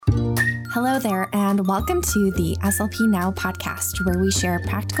Hello there, and welcome to the SLP Now podcast, where we share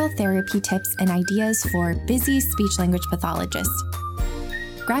practical therapy tips and ideas for busy speech-language pathologists.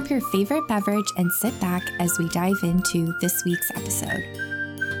 Grab your favorite beverage and sit back as we dive into this week's episode.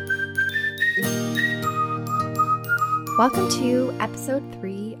 Welcome to episode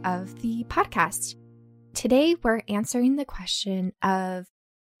 3 of the podcast. Today, we're answering the question of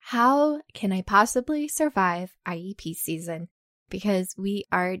how can I possibly survive IEP season? Because we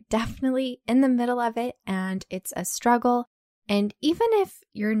are definitely in the middle of it and it's a struggle. And even if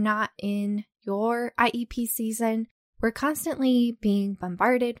you're not in your IEP season, we're constantly being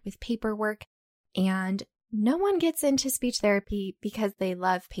bombarded with paperwork, and no one gets into speech therapy because they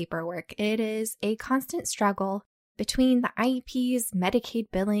love paperwork. It is a constant struggle between the IEPs, Medicaid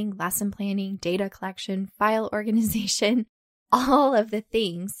billing, lesson planning, data collection, file organization, all of the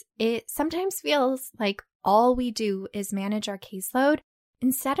things. It sometimes feels like all we do is manage our caseload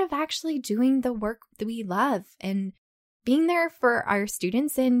instead of actually doing the work that we love and being there for our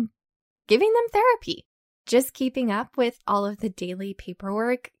students and giving them therapy. Just keeping up with all of the daily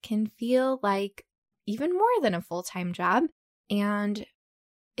paperwork can feel like even more than a full-time job. And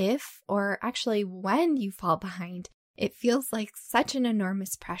if, or actually when you fall behind, it feels like such an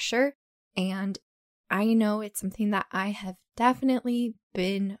enormous pressure. And I know it's something that I have definitely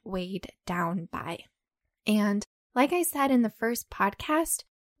been weighed down by. And like I said in the first podcast,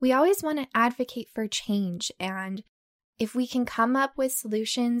 we always want to advocate for change. And if we can come up with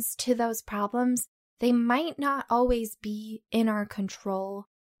solutions to those problems, they might not always be in our control.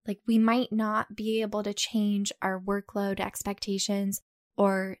 Like we might not be able to change our workload expectations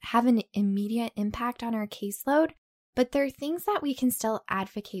or have an immediate impact on our caseload, but there are things that we can still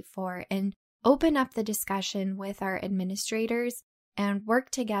advocate for and open up the discussion with our administrators and work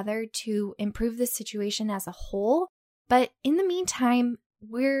together to improve the situation as a whole. But in the meantime,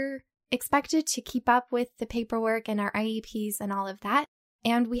 we're expected to keep up with the paperwork and our IEPs and all of that.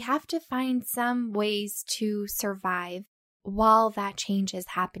 And we have to find some ways to survive while that change is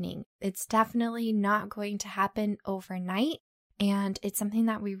happening. It's definitely not going to happen overnight. And it's something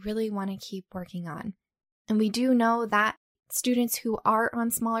that we really want to keep working on. And we do know that students who are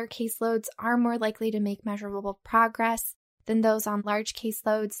on smaller caseloads are more likely to make measurable progress than those on large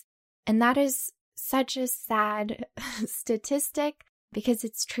caseloads. And that is such a sad statistic because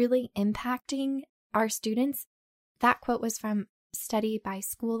it's truly impacting our students. That quote was from a study by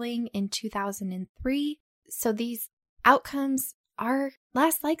Schooling in 2003. So these outcomes are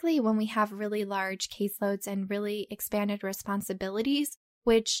less likely when we have really large caseloads and really expanded responsibilities,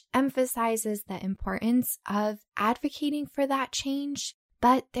 which emphasizes the importance of advocating for that change.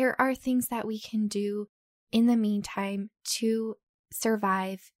 But there are things that we can do in the meantime to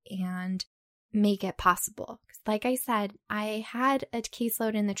survive and make it possible. Like I said, I had a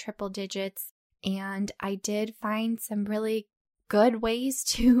caseload in the triple digits, and I did find some really good ways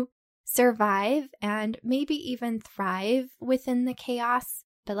to survive and maybe even thrive within the chaos.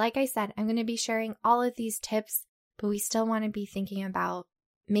 But like I said, I'm going to be sharing all of these tips, but we still want to be thinking about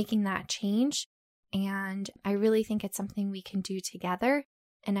making that change. And I really think it's something we can do together.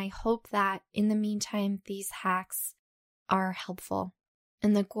 And I hope that in the meantime, these hacks are helpful.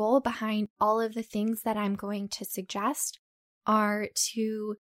 And the goal behind all of the things that I'm going to suggest are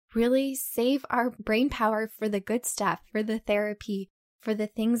to really save our brain power for the good stuff, for the therapy, for the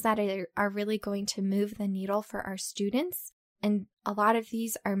things that are really going to move the needle for our students. And a lot of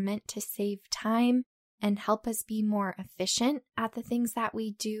these are meant to save time and help us be more efficient at the things that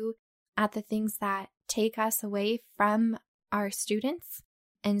we do, at the things that take us away from our students.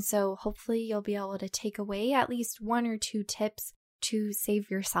 And so hopefully you'll be able to take away at least 1 or 2 tips to save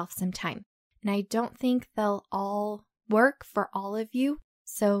yourself some time. And I don't think they'll all work for all of you.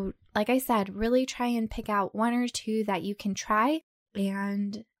 So like I said, really try and pick out 1 or 2 that you can try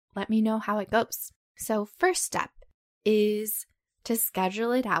and let me know how it goes. So first step is to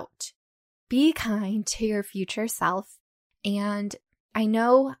schedule it out. Be kind to your future self. And I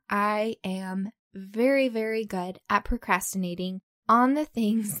know I am very, very good at procrastinating on the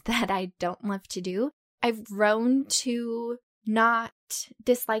things that I don't love to do. I've grown to not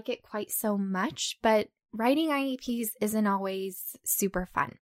dislike it quite so much, but writing IEPs isn't always super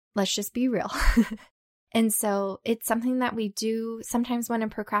fun. Let's just be real. And so it's something that we do sometimes want to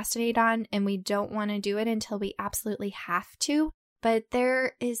procrastinate on, and we don't want to do it until we absolutely have to. But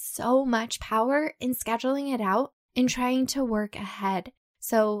there is so much power in scheduling it out and trying to work ahead.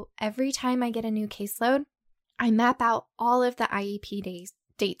 So every time I get a new caseload, I map out all of the IEP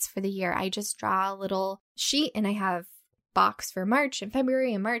dates for the year. I just draw a little sheet and I have box for March and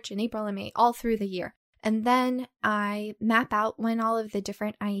February and March and April and May all through the year. And then I map out when all of the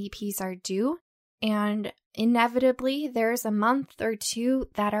different IEPs are due. And inevitably, there's a month or two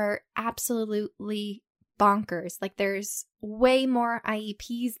that are absolutely bonkers. Like there's way more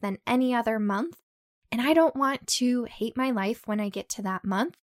IEPs than any other month. And I don't want to hate my life when I get to that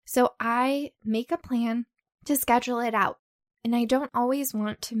month. So I make a plan to schedule it out. And I don't always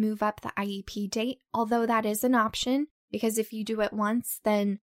want to move up the IEP date, although that is an option, because if you do it once,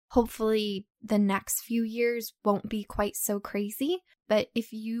 then hopefully the next few years won't be quite so crazy. But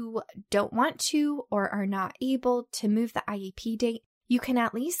if you don't want to or are not able to move the IEP date, you can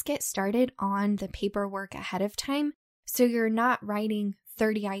at least get started on the paperwork ahead of time. So you're not writing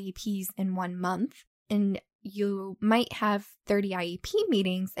 30 IEPs in 1 month, and you might have 30 IEP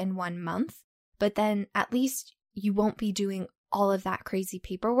meetings in 1 month, but then at least you won't be doing all of that crazy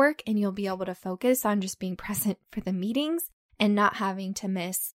paperwork, and you'll be able to focus on just being present for the meetings and not having to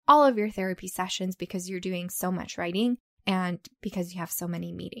miss all of your therapy sessions because you're doing so much writing and because you have so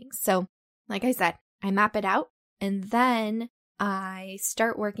many meetings. So, like I said, I map it out and then I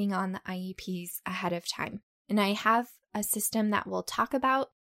start working on the IEPs ahead of time. And I have a system that we'll talk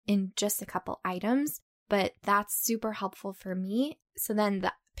about in just a couple items, but that's super helpful for me. So then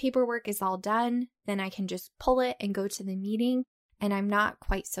the paperwork is all done, then I can just pull it and go to the meeting, and I'm not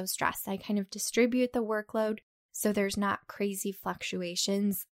quite so stressed. I kind of distribute the workload so there's not crazy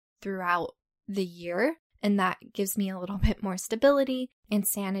fluctuations throughout the year, and that gives me a little bit more stability and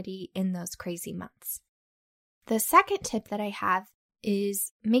sanity in those crazy months. The second tip that I have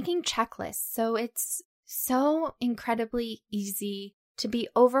is making checklists. So it's so incredibly easy to be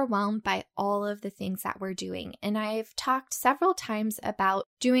overwhelmed by all of the things that we're doing. And I've talked several times about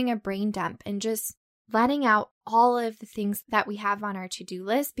doing a brain dump and just letting out all of the things that we have on our to-do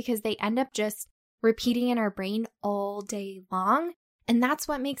list because they end up just repeating in our brain all day long. And that's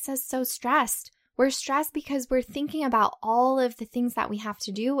what makes us so stressed. We're stressed because we're thinking about all of the things that we have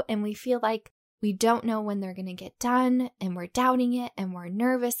to do and we feel like we don't know when they're going to get done and we're doubting it and we're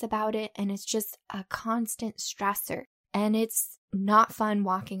nervous about it. And it's just a constant stressor. And it's not fun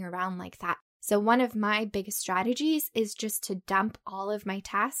walking around like that. So one of my biggest strategies is just to dump all of my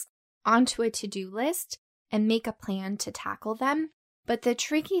tasks onto a to-do list and make a plan to tackle them. But the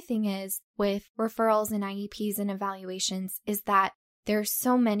tricky thing is with referrals and IEPs and evaluations is that there's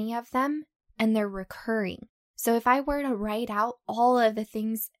so many of them and they're recurring. So if I were to write out all of the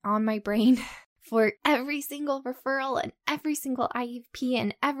things on my brain for every single referral and every single IEP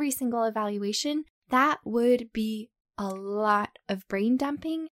and every single evaluation, that would be a lot of brain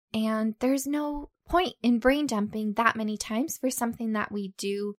dumping, and there's no point in brain dumping that many times for something that we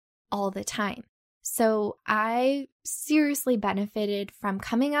do all the time. So I seriously benefited from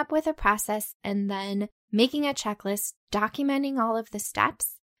coming up with a process and then making a checklist, documenting all of the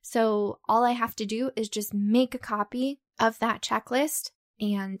steps. So all I have to do is just make a copy of that checklist.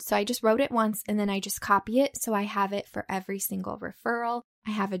 And so I just wrote it once and then I just copy it. So I have it for every single referral.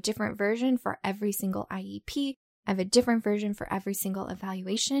 I have a different version for every single IEP. I have a different version for every single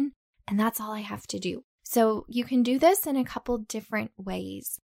evaluation, and that's all I have to do. So you can do this in a couple different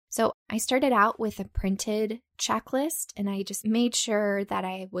ways. So I started out with a printed checklist, and I just made sure that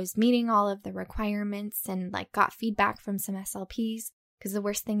I was meeting all of the requirements and got feedback from some SLPs, because the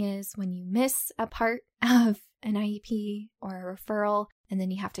worst thing is when you miss a part of an IEP or a referral, and then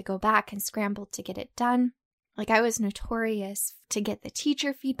you have to go back and scramble to get it done. I was notorious to get the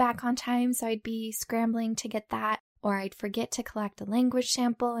teacher feedback on time, so I'd be scrambling to get that, or I'd forget to collect a language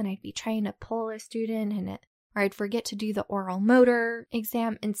sample and I'd be trying to pull a student or I'd forget to do the oral motor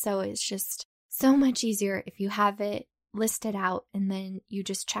exam. And so it's just so much easier if you have it listed out and then you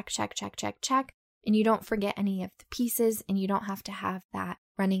just check, and you don't forget any of the pieces and you don't have to have that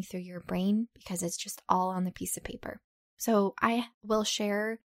running through your brain because it's just all on the piece of paper. So I will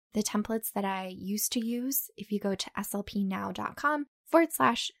share the templates that I used to use if you go to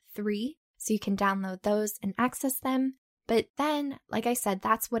slpnow.com/3, so you can download those and access them. But then, like I said,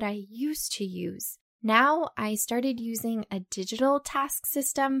 that's what I used to use. Now I started using a digital task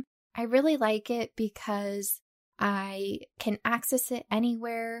system. I really like it because I can access it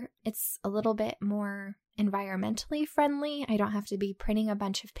anywhere. It's a little bit more environmentally friendly. I don't have to be printing a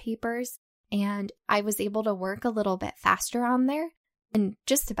bunch of papers, and I was able to work a little bit faster on there. And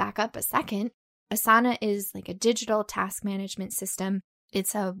just to back up a second, Asana is a digital task management system.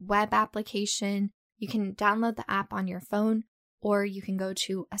 It's a web application. You can download the app on your phone, or you can go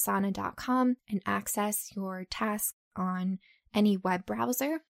to asana.com and access your task on any web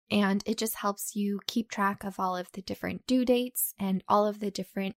browser. And it just helps you keep track of all of the different due dates and all of the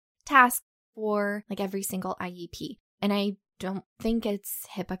different tasks for every single IEP. And I don't think it's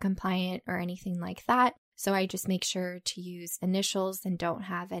HIPAA compliant or anything like that. So I just make sure to use initials and don't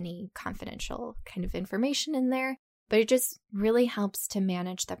have any confidential kind of information in there. But it just really helps to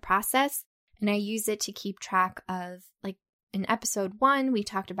manage the process. And I use it to keep track of, like in episode 1, we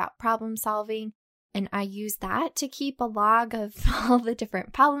talked about problem solving. And I use that to keep a log of all the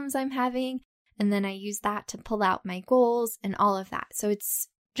different problems I'm having. And then I use that to pull out my goals and all of that. So it's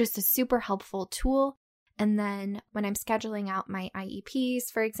just a super helpful tool. And then when I'm scheduling out my IEPs,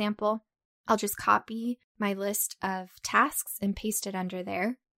 for example, I'll just copy my list of tasks and paste it under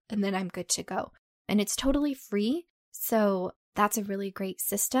there. And then I'm good to go. And it's totally free. So that's a really great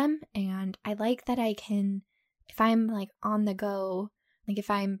system. And I like that I can, if I'm like on the go, like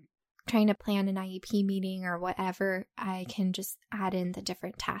if I'm trying to plan an IEP meeting or whatever, I can just add in the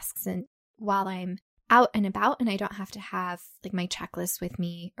different tasks and while I'm out and about, and I don't have to have like my checklist with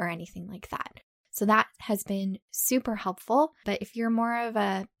me or anything like that. So that has been super helpful. But if you're more of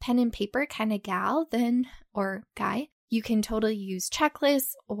a pen and paper kind of gal or guy, you can totally use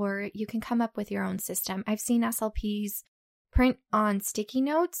checklists or you can come up with your own system. I've seen SLPs print on sticky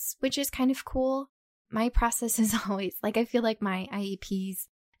notes, which is kind of cool. My process is always like, I feel like my IEPs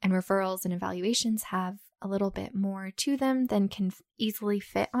and referrals and evaluations have a little bit more to them than can easily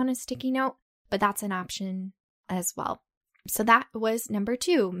fit on a sticky note, but that's an option as well. So that was number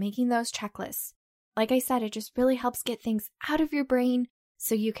 2, making those checklists. Like I said, it just really helps get things out of your brain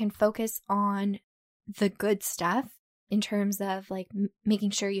so you can focus on the good stuff in terms of like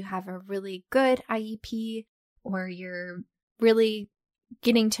making sure you have a really good IEP or you're really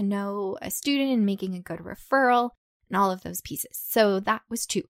getting to know a student and making a good referral and all of those pieces. So that was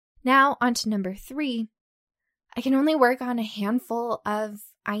 2. Now on to number 3. I can only work on a handful of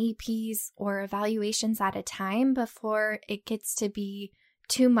IEPs or evaluations at a time before it gets to be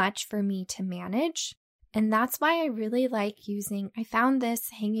too much for me to manage. And that's why I really like I found this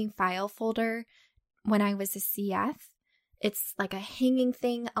hanging file folder when I was a CF. It's like a hanging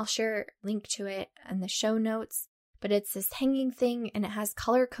thing. I'll share a link to it in the show notes, but it's this hanging thing and it has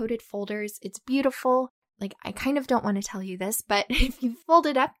color-coded folders. It's beautiful. Like, I kind of don't want to tell you this, but if you fold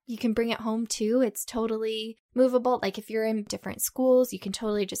it up, you can bring it home too. It's totally movable. Like if you're in different schools, you can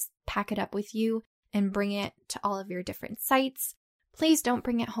totally just pack it up with you and bring it to all of your different sites. Please don't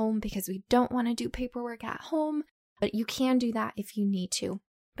bring it home because we don't want to do paperwork at home, but you can do that if you need to.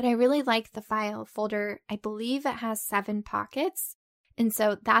 But I really like the file folder. I believe it has 7 pockets. And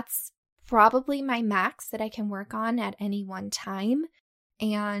so that's probably my max that I can work on at any one time.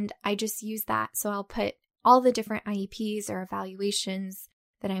 And I just use that. So I'll put all the different IEPs or evaluations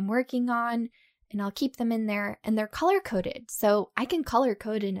that I'm working on, and I'll keep them in there, and they're color-coded. So I can color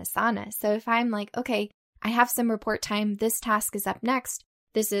code in Asana. So if I'm like, okay, I have some report time, this task is up next,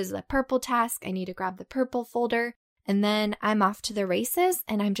 this is a purple task, I need to grab the purple folder, and then I'm off to the races,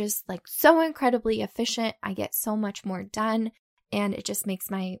 and I'm just like so incredibly efficient. I get so much more done, and it just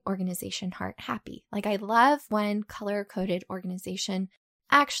makes my organization heart happy. Like I love when color-coded organization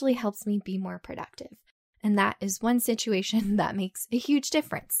actually helps me be more productive. And that is one situation that makes a huge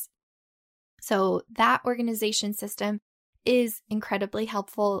difference. So that organization system is incredibly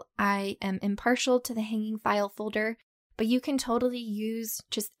helpful. I am impartial to the hanging file folder, but you can totally use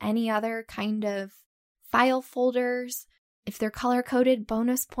just any other kind of file folders. If they're color-coded,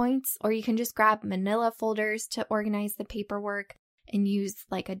 bonus points, or you can just grab manila folders to organize the paperwork and use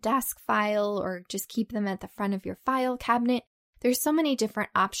like a desk file or just keep them at the front of your file cabinet. There's so many different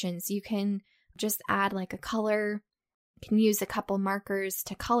options. You can just add like a color. You can use a couple markers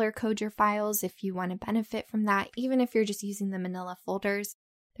to color code your files if you want to benefit from that. Even if you're just using the manila folders,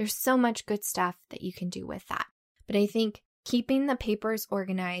 there's so much good stuff that you can do with that. But I think keeping the papers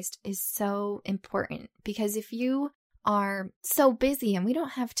organized is so important because if you are so busy and we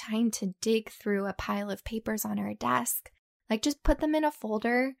don't have time to dig through a pile of papers on our desk, like just put them in a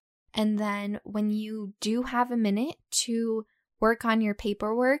folder. And then when you do have a minute to work on your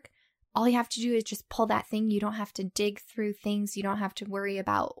paperwork, all you have to do is just pull that thing. You don't have to dig through things. You don't have to worry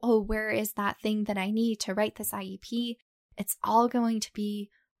about, oh, where is that thing that I need to write this IEP? It's all going to be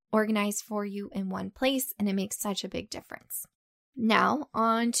organized for you in one place, and it makes such a big difference. Now,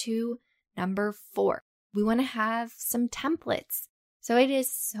 on to number 4. We want to have some templates. So it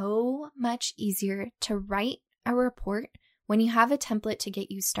is so much easier to write a report when you have a template to get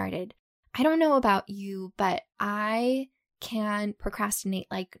you started. I don't know about you, but I can procrastinate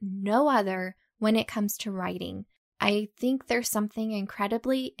like no other when it comes to writing. I think there's something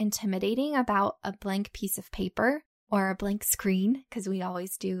incredibly intimidating about a blank piece of paper or a blank screen, because we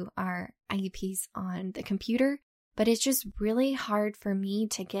always do our IEPs on the computer, but it's just really hard for me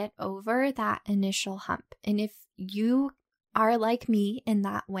to get over that initial hump. And if you are like me in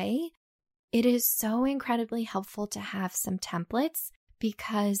that way, it is so incredibly helpful to have some templates,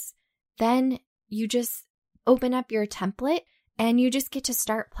 because then you just open up your template and you just get to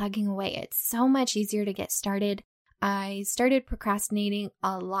start plugging away. It's so much easier to get started. I started procrastinating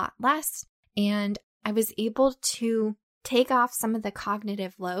a lot less, and I was able to take off some of the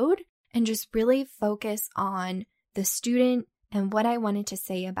cognitive load and just really focus on the student and what I wanted to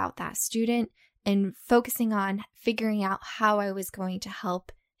say about that student, and focusing on figuring out how I was going to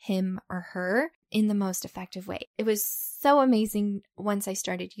help him or her in the most effective way. It was so amazing once I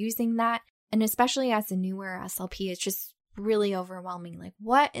started using that. And especially as a newer SLP, it's just really overwhelming. Like,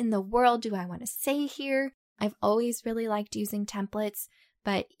 what in the world do I want to say here? I've always really liked using templates,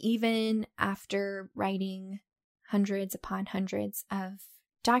 but even after writing hundreds upon hundreds of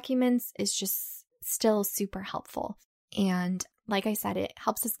documents, it's just still super helpful. And like I said, it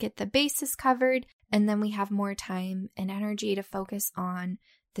helps us get the basis covered, and then we have more time and energy to focus on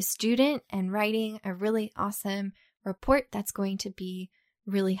the student and writing a really awesome report that's going to be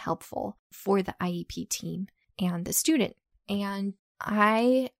really helpful for the IEP team and the student. And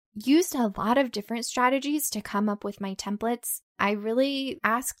I used a lot of different strategies to come up with my templates. I really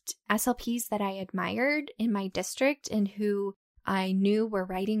asked SLPs that I admired in my district and who I knew were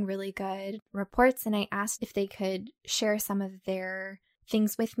writing really good reports, and I asked if they could share some of their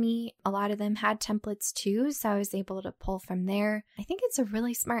things with me. A lot of them had templates too, so I was able to pull from there. I think it's a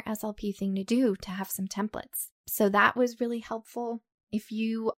really smart SLP thing to do, to have some templates. So that was really helpful. If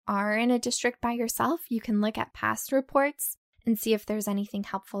you are in a district by yourself, you can look at past reports and see if there's anything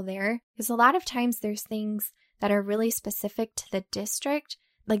helpful there. Because a lot of times there's things that are really specific to the district.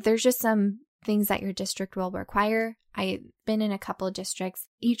 Like, there's just some things that your district will require. I've been in a couple of districts.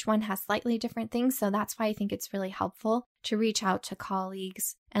 Each one has slightly different things. So that's why I think it's really helpful to reach out to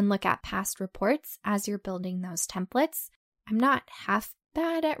colleagues and look at past reports as you're building those templates. I'm not half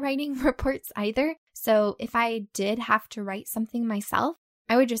bad at writing reports either. So if I did have to write something myself,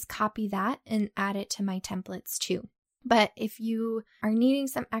 I would just copy that and add it to my templates too. But if you are needing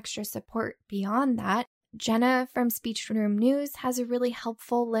some extra support beyond that, Jenna from Speech Room News has a really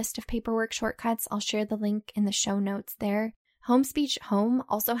helpful list of paperwork shortcuts. I'll share the link in the show notes there. Home Speech Home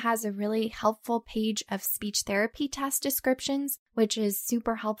also has a really helpful page of speech therapy test descriptions, which is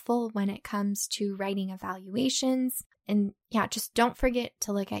super helpful when it comes to writing evaluations. And yeah, just don't forget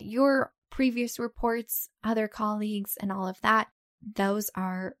to look at your previous reports, other colleagues, and all of that. Those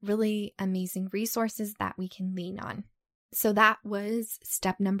are really amazing resources that we can lean on. So that was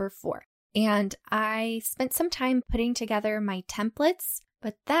step number 4. And I spent some time putting together my templates,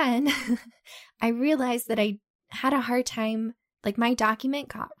 but then I realized that I had a hard time. Like, my document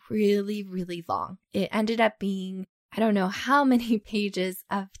got really, really long. It ended up being, I don't know how many pages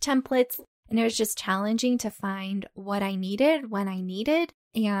of templates, and it was just challenging to find what I needed when I needed.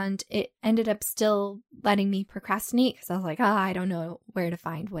 And it ended up still letting me procrastinate because I was like, I don't know where to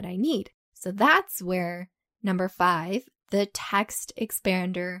find what I need. So that's where number 5, the text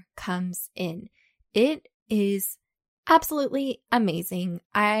expander, comes in. It is absolutely amazing.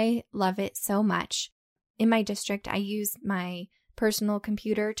 I love it so much. In my district, I use my personal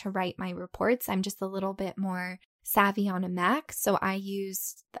computer to write my reports. I'm just a little bit more savvy on a Mac, so I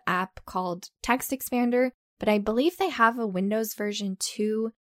use the app called Text Expander, but I believe they have a Windows version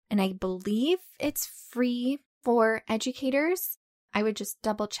too, and I believe it's free for educators. I would just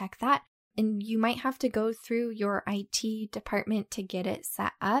double check that. And you might have to go through your IT department to get it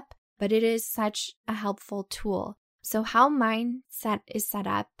set up, but it is such a helpful tool. So how mine is set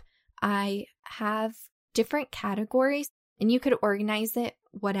up, I have different categories, and you could organize it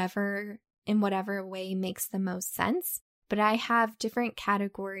in whatever way makes the most sense. But I have different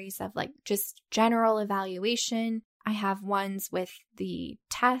categories of like just general evaluation. I have ones with the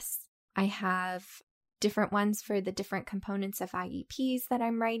tests. I have different ones for the different components of IEPs that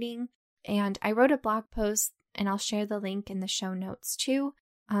I'm writing. And I wrote a blog post, and I'll share the link in the show notes too,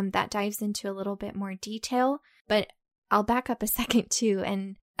 that dives into a little bit more detail. But I'll back up a second too.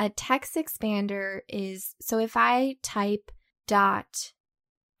 And a text expander is, so if I type .ili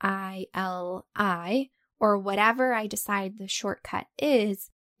or whatever I decide the shortcut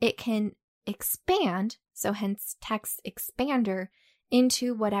is, it can expand, so hence text expander,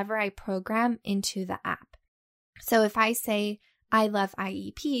 into whatever I program into the app. So if I say I love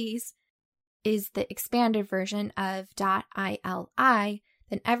IEPs is the expanded version of .ili,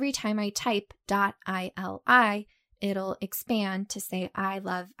 then every time I type .ili, it'll expand to say I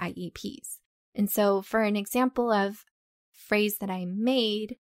love IEPs. And so for an example of phrase that I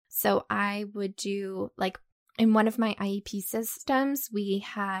made, so I would do, like, in one of my IEP systems, we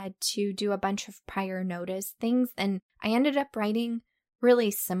had to do a bunch of prior notice things, and I ended up writing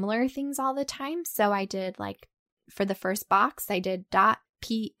really similar things all the time. So I did for the first box, I did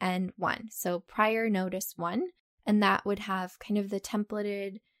 .pn1. So prior notice 1. And that would have kind of the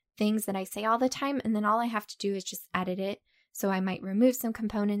templated things that I say all the time. And then all I have to do is just edit it. So I might remove some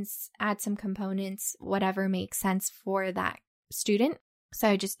components, add some components, whatever makes sense for that student. So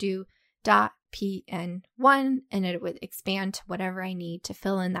I just do .pn1 and it would expand to whatever I need to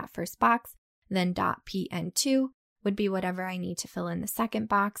fill in that first box. Then .pn2 would be whatever I need to fill in the second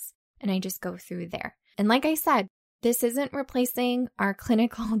box. And I just go through there. And like I said, this isn't replacing our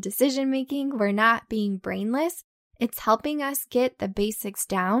clinical decision making. We're not being brainless. It's helping us get the basics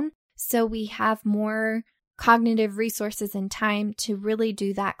down so we have more cognitive resources and time to really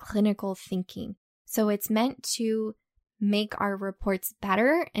do that clinical thinking. So it's meant to make our reports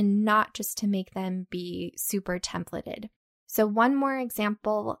better and not just to make them be super templated. So one more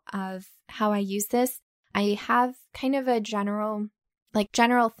example of how I use this, I have kind of a general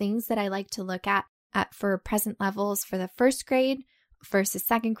things that I like to look at for present levels for the first grade versus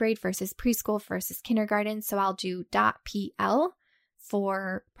second grade versus preschool versus kindergarten. So I'll do .pl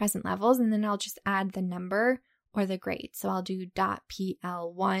for present levels, and then I'll just add the number or the grade. So I'll do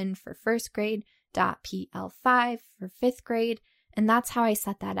 .pl1 for first grade, .pl5 for fifth grade, and that's how I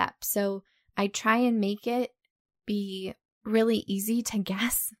set that up. So I try and make it be really easy to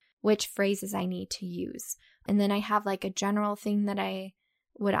guess which phrases I need to use. And then I have a general thing that I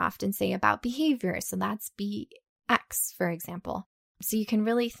would often say about behavior. So that's BX, for example. So you can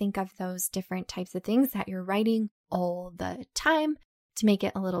really think of those different types of things that you're writing all the time to make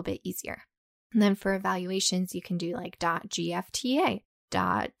it a little bit easier. And then for evaluations, you can do .gfta,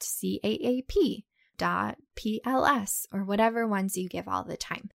 .caap, .pls, or whatever ones you give all the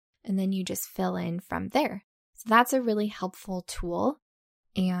time. And then you just fill in from there. So that's a really helpful tool,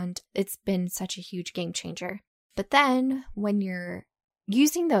 and it's been such a huge game changer. But then when you're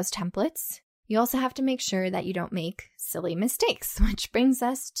using those templates, you also have to make sure that you don't make silly mistakes, which brings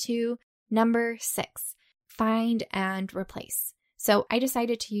us to number 6, find and replace. So I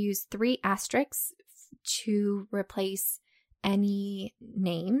decided to use 3 asterisks to replace any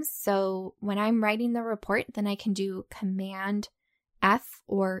names. So when I'm writing the report, then I can do Command F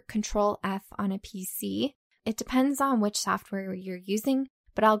or Control F on a PC. It depends on which software you're using,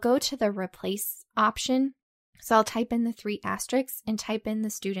 but I'll go to the replace option. So I'll type in the 3 asterisks and type in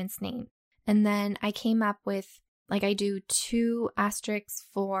the student's name. And then I came up with, I do 2 asterisks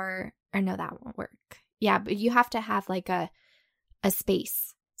or no, that won't work. Yeah, but you have to have a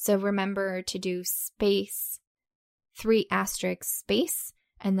space. So remember to do space, 3 asterisks space,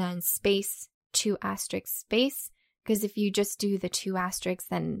 and then space, 2 asterisks space, because if you just do the 2 asterisks,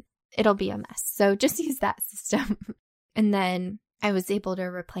 then it'll be a mess. So just use that system. And then I was able to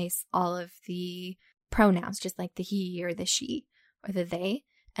replace all of the pronouns, just like the he or the she or the they.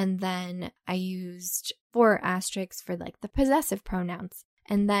 And then I used 4 asterisks for the possessive pronouns.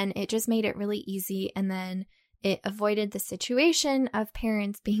 And then it just made it really easy. And then it avoided the situation of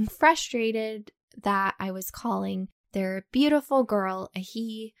parents being frustrated that I was calling their beautiful girl a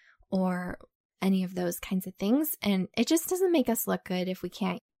he or any of those kinds of things. And it just doesn't make us look good if we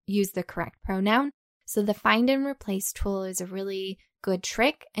can't use the correct pronoun. So the find and replace tool is a really good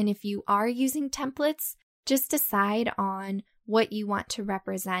trick. And if you are using templates, just decide on what you want to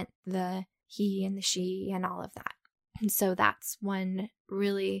represent the he and the she and all of that. And so that's one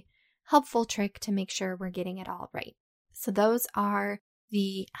really helpful trick to make sure we're getting it all right. So those are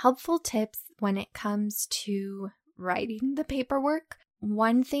the helpful tips when it comes to writing the paperwork.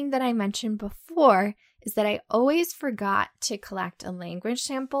 One thing that I mentioned before is that I always forgot to collect a language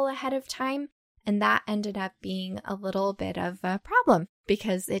sample ahead of time, and that ended up being a little bit of a problem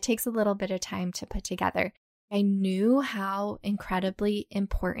because it takes a little bit of time to put together. I knew how incredibly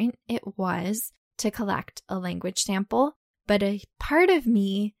important it was to collect a language sample, but a part of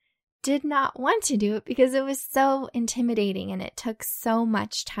me did not want to do it because it was so intimidating and it took so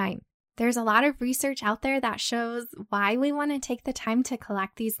much time. There's a lot of research out there that shows why we want to take the time to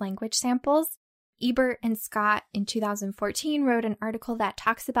collect these language samples. Ebert and Scott in 2014 wrote an article that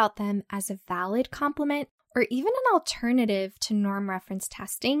talks about them as a valid complement or even an alternative to norm reference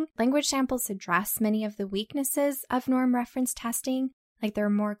testing. Language samples address many of the weaknesses of norm reference testing, like they're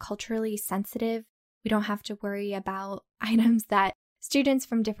more culturally sensitive. We don't have to worry about items that students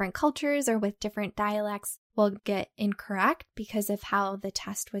from different cultures or with different dialects will get incorrect because of how the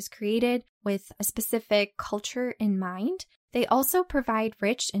test was created with a specific culture in mind. They also provide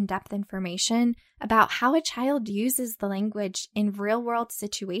rich, in-depth information about how a child uses the language in real-world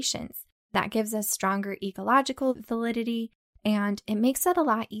situations. That gives us stronger ecological validity, and it makes it a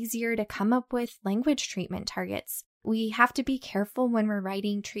lot easier to come up with language treatment targets. We have to be careful when we're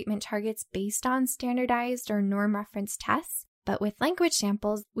writing treatment targets based on standardized or norm reference tests. But with language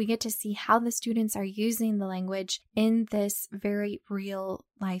samples, we get to see how the students are using the language in this very real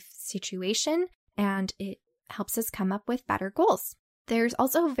life situation, and it helps us come up with better goals. There's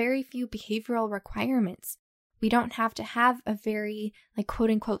also very few behavioral requirements. We don't have to have a very, quote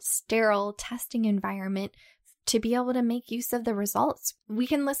unquote, sterile testing environment to be able to make use of the results. We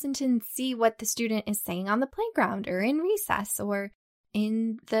can listen to and see what the student is saying on the playground or in recess or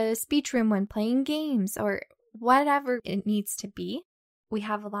in the speech room when playing games or whatever it needs to be. We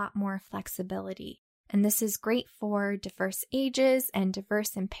have a lot more flexibility. And this is great for diverse ages and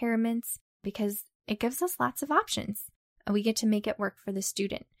diverse impairments because it gives us lots of options. We get to make it work for the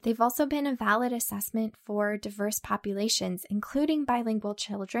student. They've also been a valid assessment for diverse populations, including bilingual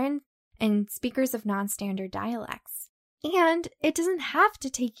children and speakers of non-standard dialects. And it doesn't have to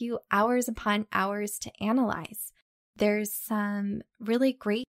take you hours upon hours to analyze. There's some really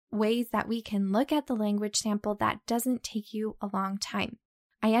great ways that we can look at the language sample that doesn't take you a long time.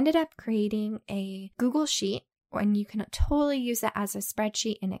 I ended up creating a Google Sheet, and you can totally use it as a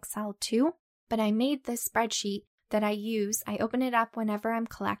spreadsheet in Excel too. But I made this spreadsheet that I use. I open it up whenever I'm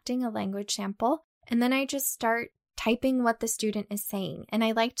collecting a language sample, and then I just start typing what the student is saying. And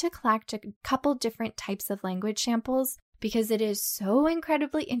I like to collect a couple different types of language samples because it is so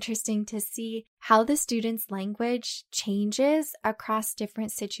incredibly interesting to see how the student's language changes across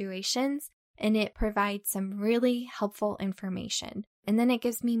different situations, and it provides some really helpful information. And then it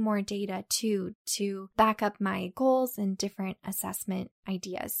gives me more data too to back up my goals and different assessment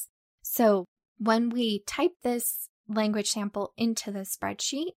ideas. So when we type this language sample into the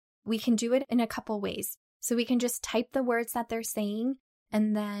spreadsheet, we can do it in a couple ways. So we can just type the words that they're saying,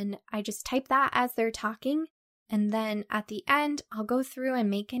 and then I just type that as they're talking. And then at the end, I'll go through and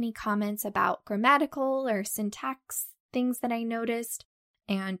make any comments about grammatical or syntax things that I noticed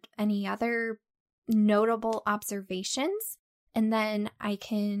and any other notable observations. And then I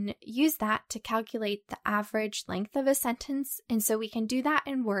can use that to calculate the average length of a sentence. And so we can do that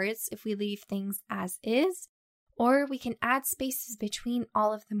in words if we leave things as is, or we can add spaces between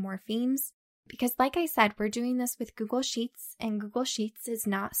all of the morphemes. Because like I said, we're doing this with Google Sheets, and Google Sheets is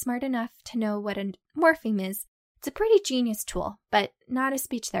not smart enough to know what a morpheme is. It's a pretty genius tool, but not a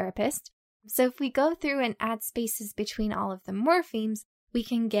speech therapist. So if we go through and add spaces between all of the morphemes, we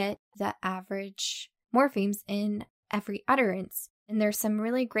can get the average morphemes in every utterance. And there's some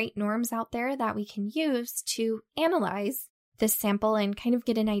really great norms out there that we can use to analyze this sample and kind of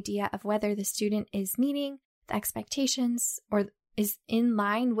get an idea of whether the student is meeting the expectations or is in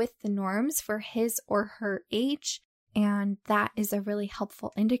line with the norms for his or her age. And that is a really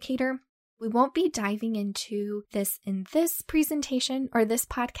helpful indicator. We won't be diving into this in this presentation or this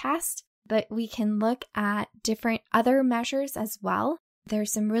podcast, but we can look at different other measures as well.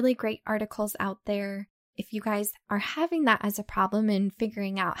 There's some really great articles out there. If you guys are having that as a problem in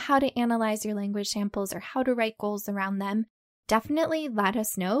figuring out how to analyze your language samples or how to write goals around them, definitely let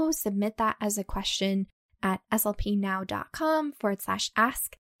us know. Submit that as a question at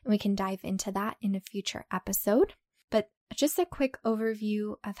slpnow.com/ask. We can dive into that in a future episode. But just a quick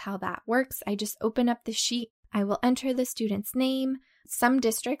overview of how that works. I just open up the sheet. I will enter the student's name. Some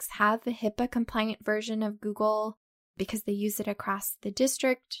districts have a HIPAA compliant version of Google because they use it across the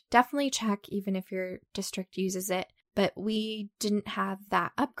district. Definitely check even if your district uses it. But we didn't have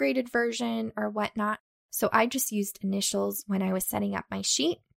that upgraded version or whatnot. So I just used initials when I was setting up my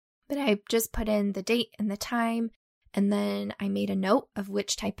sheet. But I just put in the date and the time, and then I made a note of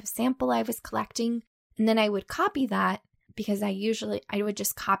which type of sample I was collecting, and then I would copy that because I would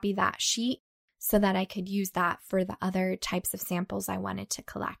just copy that sheet so that I could use that for the other types of samples I wanted to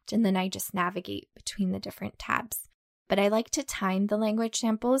collect, and then I just navigate between the different tabs. But I like to time the language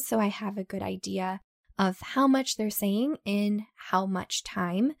samples so I have a good idea of how much they're saying in how much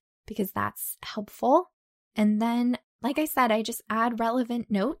time, because that's helpful. And then, like I said, I just add relevant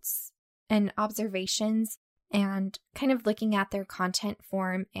notes and observations and kind of looking at their content,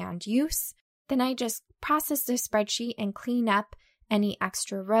 form, and use. Then I just process the spreadsheet and clean up any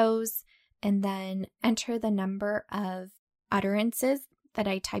extra rows and then enter the number of utterances that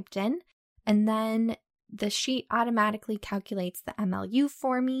I typed in. And then the sheet automatically calculates the MLU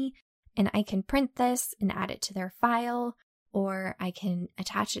for me, and I can print this and add it to their file, or I can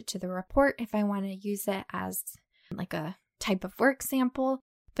attach it to the report if I want to use it as like a type of work sample.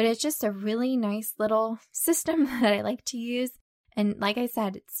 But it's just a really nice little system that I like to use. And like I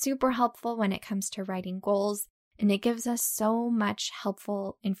said, it's super helpful when it comes to writing goals, and it gives us so much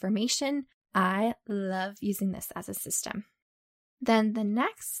helpful information. I love using this as a system. Then the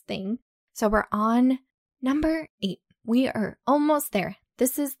next thing, so we're on Number 8, we are almost there.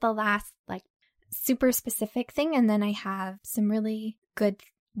 This is the last super specific thing. And then I have some really good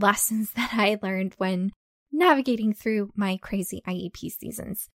lessons that I learned when navigating through my crazy IEP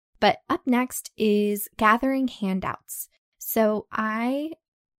seasons. But up next is gathering handouts. So I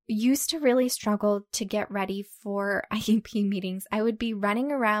used to really struggle to get ready for IEP meetings. I would be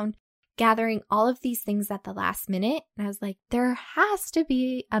running around gathering all of these things at the last minute. And I was like, there has to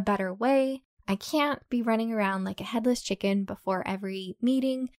be a better way. I can't be running around like a headless chicken before every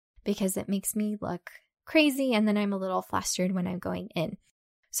meeting because it makes me look crazy. And then I'm a little flustered when I'm going in.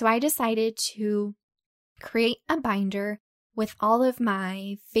 So I decided to create a binder with all of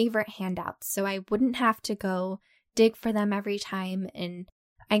my favorite handouts so I wouldn't have to go dig for them every time. And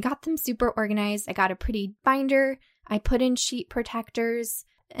I got them super organized. I got a pretty binder. I put in sheet protectors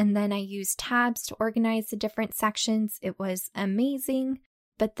and then I used tabs to organize the different sections. It was amazing.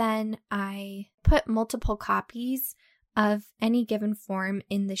 But then I put multiple copies of any given form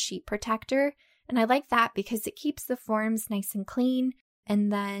in the sheet protector. And I like that because it keeps the forms nice and clean.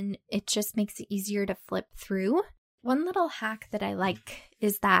 And then it just makes it easier to flip through. One little hack that I like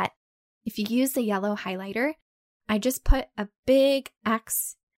is that if you use a yellow highlighter, I just put a big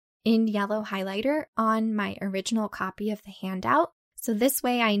X in yellow highlighter on my original copy of the handout. So this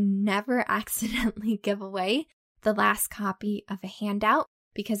way I never accidentally give away the last copy of a handout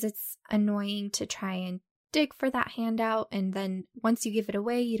because it's annoying to try and dig for that handout. And then once you give it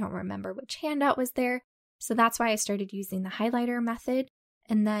away, you don't remember which handout was there. So that's why I started using the highlighter method.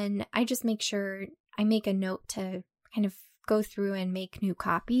 And then I just make sure I make a note to kind of go through and make new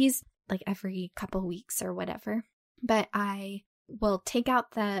copies like every couple weeks or whatever. But I will take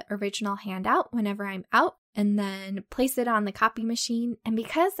out the original handout whenever I'm out and then place it on the copy machine. And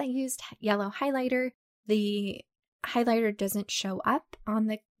because I used yellow highlighter, the highlighter doesn't show up on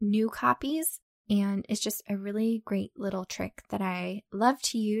the new copies. And it's just a really great little trick that I love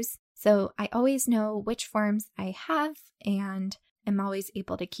to use. So I always know which forms I have and am always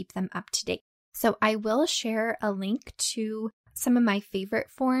able to keep them up to date. So I will share a link to some of my favorite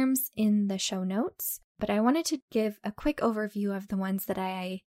forms in the show notes, but I wanted to give a quick overview of the ones that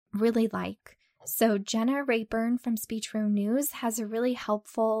I really like. So Jenna Rayburn from Speech Room News has a really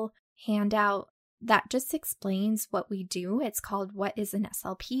helpful handout that just explains what we do. It's called What is an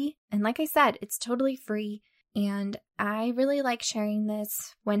SLP? And like I said, it's totally free. And I really like sharing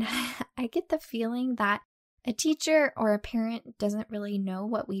this when I get the feeling that a teacher or a parent doesn't really know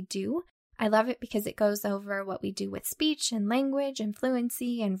what we do. I love it because it goes over what we do with speech and language and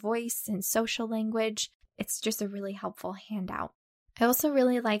fluency and voice and social language. It's just a really helpful handout. I also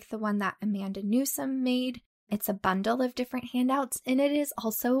really like the one that Amanda Newsom made. It's a bundle of different handouts and it is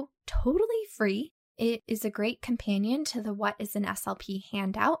also totally free. It is a great companion to the What is an SLP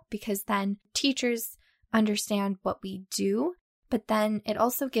handout because then teachers understand what we do, but then it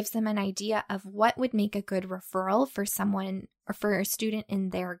also gives them an idea of what would make a good referral for someone or for a student in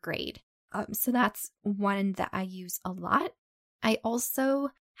their grade. So that's one that I use a lot. I also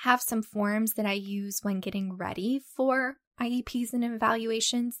have some forms that I use when getting ready for IEPs and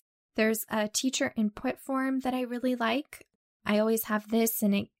evaluations. There's a teacher input form that I really like. I always have this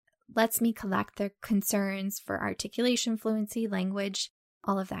and it lets me collect the concerns for articulation, fluency, language,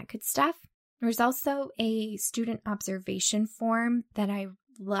 all of that good stuff. There's also a student observation form that I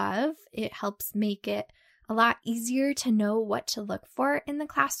love. It helps make it a lot easier to know what to look for in the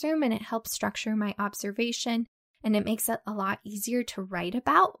classroom, and it helps structure my observation, and it makes it a lot easier to write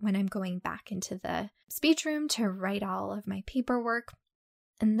about when I'm going back into the speech room to write all of my paperwork.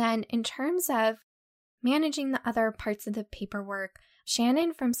 And then in terms of managing the other parts of the paperwork,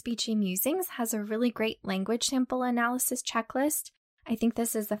 Shannon from Speechy Musings has a really great language sample analysis checklist. I think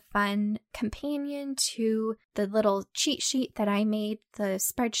this is a fun companion to the little cheat sheet that I made, the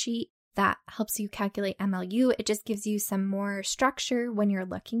spreadsheet that helps you calculate MLU. It just gives you some more structure when you're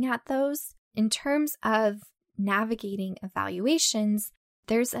looking at those. In terms of navigating evaluations,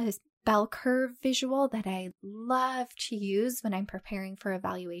 there's a bell curve visual that I love to use when I'm preparing for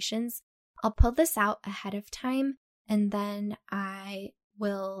evaluations. I'll pull this out ahead of time and then I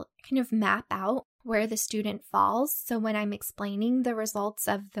will kind of map out where the student falls. So when I'm explaining the results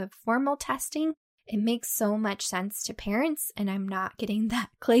of the formal testing, it makes so much sense to parents and I'm not getting that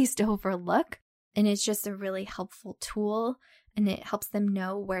glazed over look. And it's just a really helpful tool and it helps them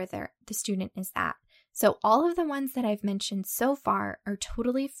know where the student is at. So all of the ones that I've mentioned so far are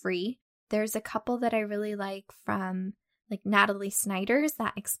totally free. There's a couple that I really like from like Natalie Snyder's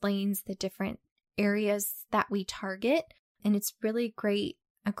that explains the different areas that we target. And it's really great,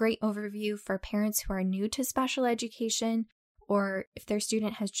 a great overview for parents who are new to special education or if their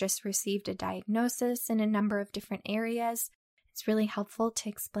student has just received a diagnosis in a number of different areas, it's really helpful to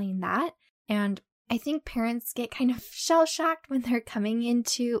explain that. And I think parents get kind of shell-shocked when they're coming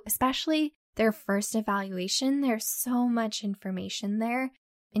into, especially their first evaluation. There's so much information there.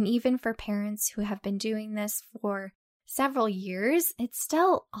 And even for parents who have been doing this for several years, it's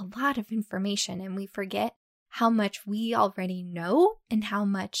still a lot of information, and we forget how much we already know and how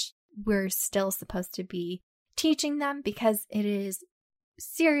much we're still supposed to be teaching them, because it is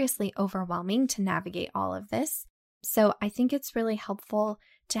seriously overwhelming to navigate all of this. So I think it's really helpful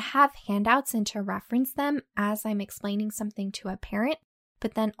to have handouts and to reference them as I'm explaining something to a parent,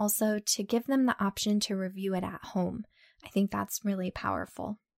 but then also to give them the option to review it at home. I think that's really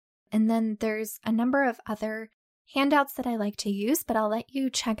powerful. And then there's a number of other handouts that I like to use, but I'll let you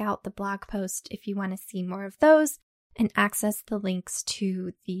check out the blog post if you want to see more of those and access the links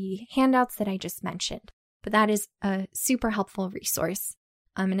to the handouts that I just mentioned. But that is a super helpful resource.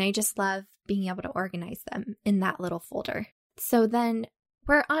 And I just love being able to organize them in that little folder. So then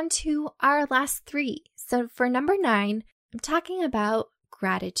we're on to our last 3. So for number 9, I'm talking about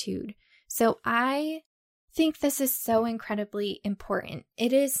gratitude. So I think this is so incredibly important.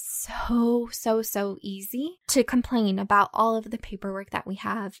 It is so easy to complain about all of the paperwork that we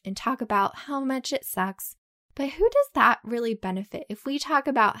have and talk about how much it sucks. But who does that really benefit? If we talk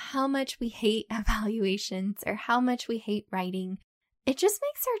about how much we hate evaluations or how much we hate writing, it just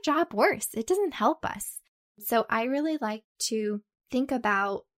makes our job worse. It doesn't help us. So I really like to think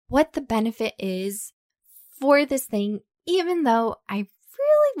about what the benefit is for this thing, even though I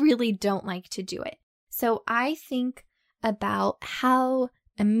really don't like to do it. So I think about how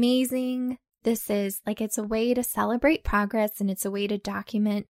amazing this is. Like, it's a way to celebrate progress, and it's a way to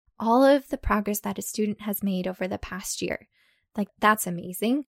document all of the progress that a student has made over the past year. Like, that's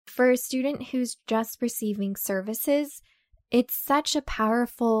amazing. For a student who's just receiving services, it's such a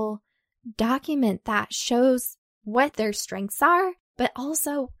powerful document that shows what their strengths are, but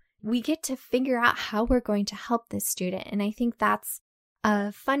also we get to figure out how we're going to help this student. And I think that's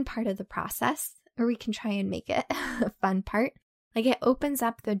a fun part of the process, or we can try and make it a fun part. Like, it opens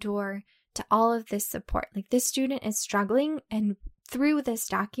up the door to all of this support. Like, this student is struggling, and through this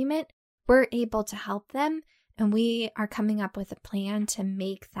document, we're able to help them, and we are coming up with a plan to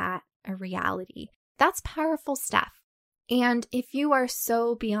make that a reality. That's powerful stuff. And if you are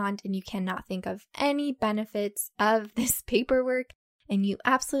so beyond and you cannot think of any benefits of this paperwork and you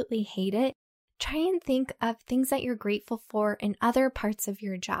absolutely hate it, try and think of things that you're grateful for in other parts of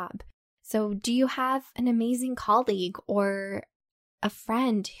your job. So do you have an amazing colleague or a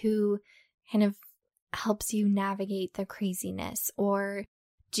friend who kind of helps you navigate the craziness? Or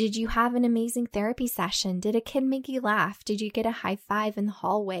did you have an amazing therapy session? Did a kid make you laugh? Did you get a high five in the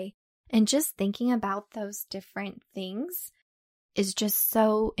hallway? And just thinking about those different things is just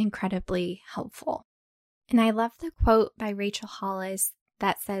so incredibly helpful. And I love the quote by Rachel Hollis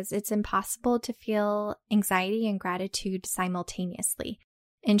that says, "It's impossible to feel anxiety and gratitude simultaneously."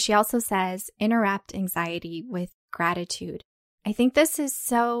 And she also says, "Interrupt anxiety with gratitude." I think this is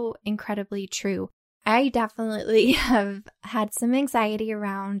so incredibly true. I definitely have had some anxiety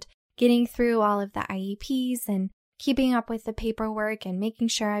around getting through all of the IEPs and keeping up with the paperwork and making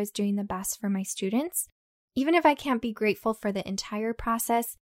sure I was doing the best for my students. Even if I can't be grateful for the entire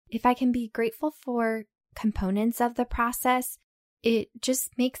process, if I can be grateful for components of the process, it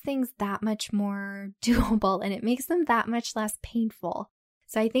just makes things that much more doable, and it makes them that much less painful.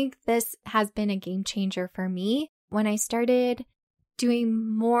 So I think this has been a game changer for me. When I started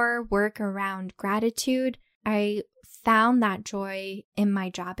doing more work around gratitude, I found that joy in my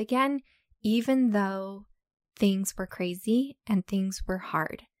job again, even though things were crazy and things were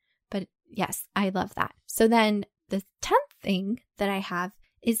hard. But yes, I love that. So then the 10th thing that I have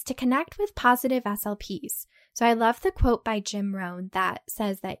is to connect with positive SLPs. So I love the quote by Jim Rohn that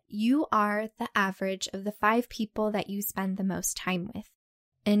says that you are the average of the 5 people that you spend the most time with.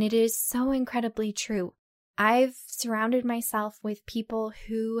 And it is so incredibly true. I've surrounded myself with people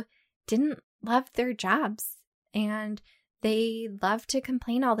who didn't love their jobs, and they love to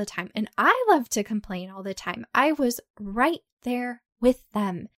complain all the time. And I love to complain all the time. I was right there with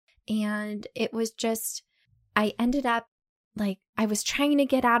them. And it was just, I ended up like, I was trying to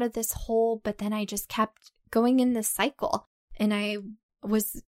get out of this hole, but then I just kept going in this cycle. And I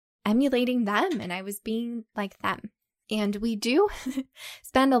was emulating them, and I was being like them. And we do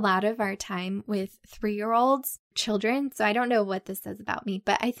spend a lot of our time with 3-year-olds, children. So I don't know what this says about me,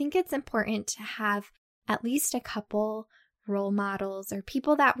 but I think it's important to have at least a couple role models or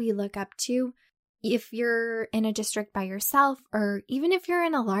people that we look up to. If you're in a district by yourself, or even if you're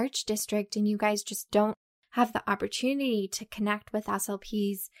in a large district and you guys just don't have the opportunity to connect with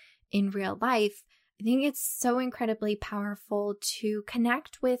SLPs in real life, I think it's so incredibly powerful to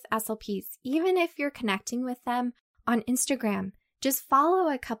connect with SLPs, even if you're connecting with them on Instagram. Just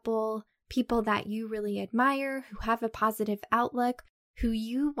follow a couple people that you really admire, who have a positive outlook, who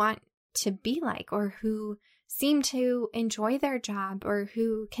you want to be like, or who seem to enjoy their job, or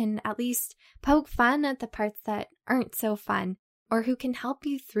who can at least poke fun at the parts that aren't so fun, or who can help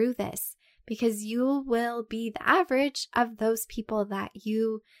you through this, because you will be the average of those people that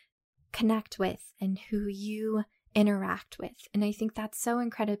you connect with and who you interact with. And I think that's so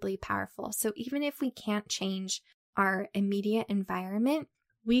incredibly powerful. So even if we can't change our immediate environment,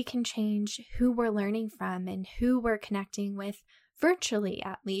 we can change who we're learning from and who we're connecting with, virtually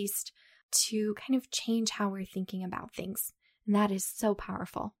at least, to kind of change how we're thinking about things. And that is so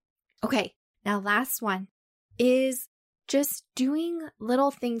powerful. Okay, now last one is just doing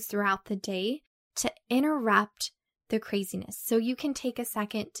little things throughout the day to interrupt the craziness. So you can take a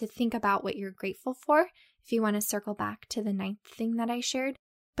second to think about what you're grateful for if you want to circle back to the 9th thing that I shared.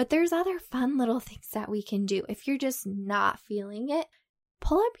 But there's other fun little things that we can do. If you're just not feeling it,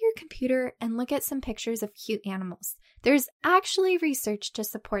 pull up your computer and look at some pictures of cute animals. There's actually research to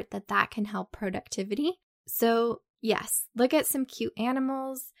support that that can help productivity. So yes, look at some cute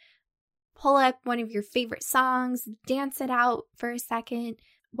animals, pull up one of your favorite songs, dance it out for a second,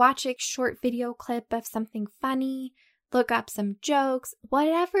 watch a short video clip of something funny, look up some jokes,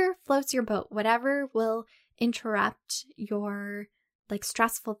 whatever floats your boat, whatever will interrupt your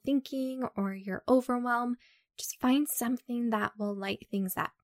stressful thinking or your overwhelm. Just find something that will light things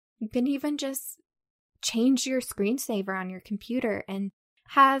up. You can even just change your screensaver on your computer and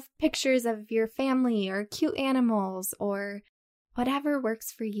have pictures of your family or cute animals or whatever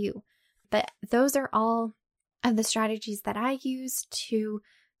works for you. But those are all of the strategies that I use to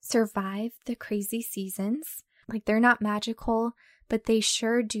survive the crazy seasons. They're not magical, but they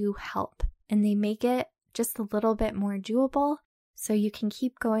sure do help. And they make it just a little bit more doable so you can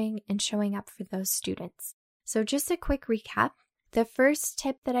keep going and showing up for those students. So just a quick recap. The first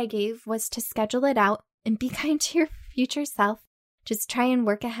tip that I gave was to schedule it out and be kind to your future self. Just try and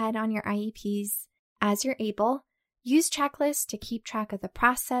work ahead on your IEPs as you're able. Use checklists to keep track of the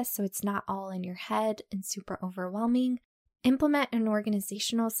process so it's not all in your head and super overwhelming. Implement an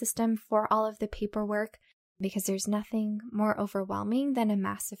organizational system for all of the paperwork, because there's nothing more overwhelming than a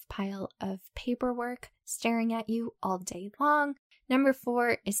massive pile of paperwork staring at you all day long. Number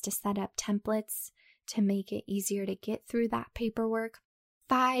 4 is to set up templates to make it easier to get through that paperwork.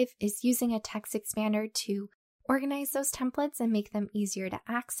 5 is using a text expander to organize those templates and make them easier to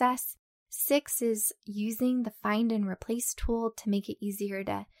access. 6 is using the find and replace tool to make it easier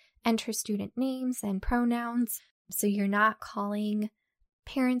to enter student names and pronouns, so you're not calling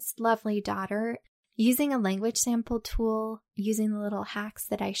parent's lovely daughter. Using a language sample tool, using the little hacks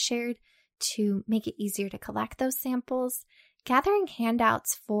that I shared to make it easier to collect those samples. Gathering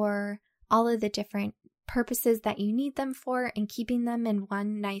handouts for all of the different purposes that you need them for and keeping them in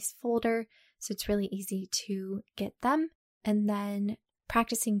one nice folder so it's really easy to get them. And then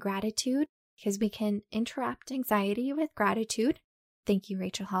practicing gratitude, because we can interrupt anxiety with gratitude. Thank you,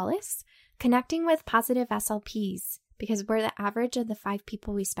 Rachel Hollis. Connecting with positive SLPs, because we're the average of the 5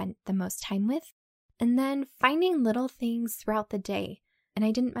 people we spend the most time with. And then finding little things throughout the day. And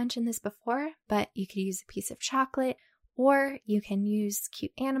I didn't mention this before, but you could use a piece of chocolate, or you can use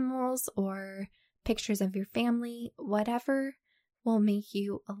cute animals or pictures of your family, whatever will make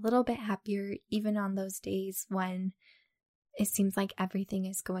you a little bit happier, even on those days when it seems like everything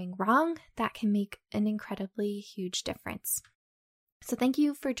is going wrong. That can make an incredibly huge difference. So thank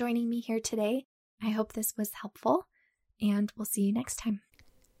you for joining me here today. I hope this was helpful, and we'll see you next time.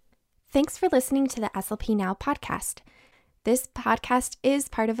 Thanks for listening to the SLP Now podcast. This podcast is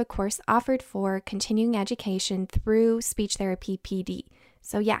part of a course offered for continuing education through Speech Therapy PD.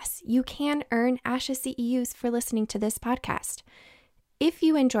 So yes, you can earn ASHA CEUs for listening to this podcast. If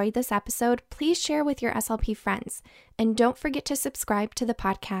you enjoyed this episode, please share with your SLP friends. And don't forget to subscribe to the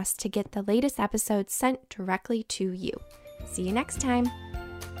podcast to get the latest episodes sent directly to you. See you next time.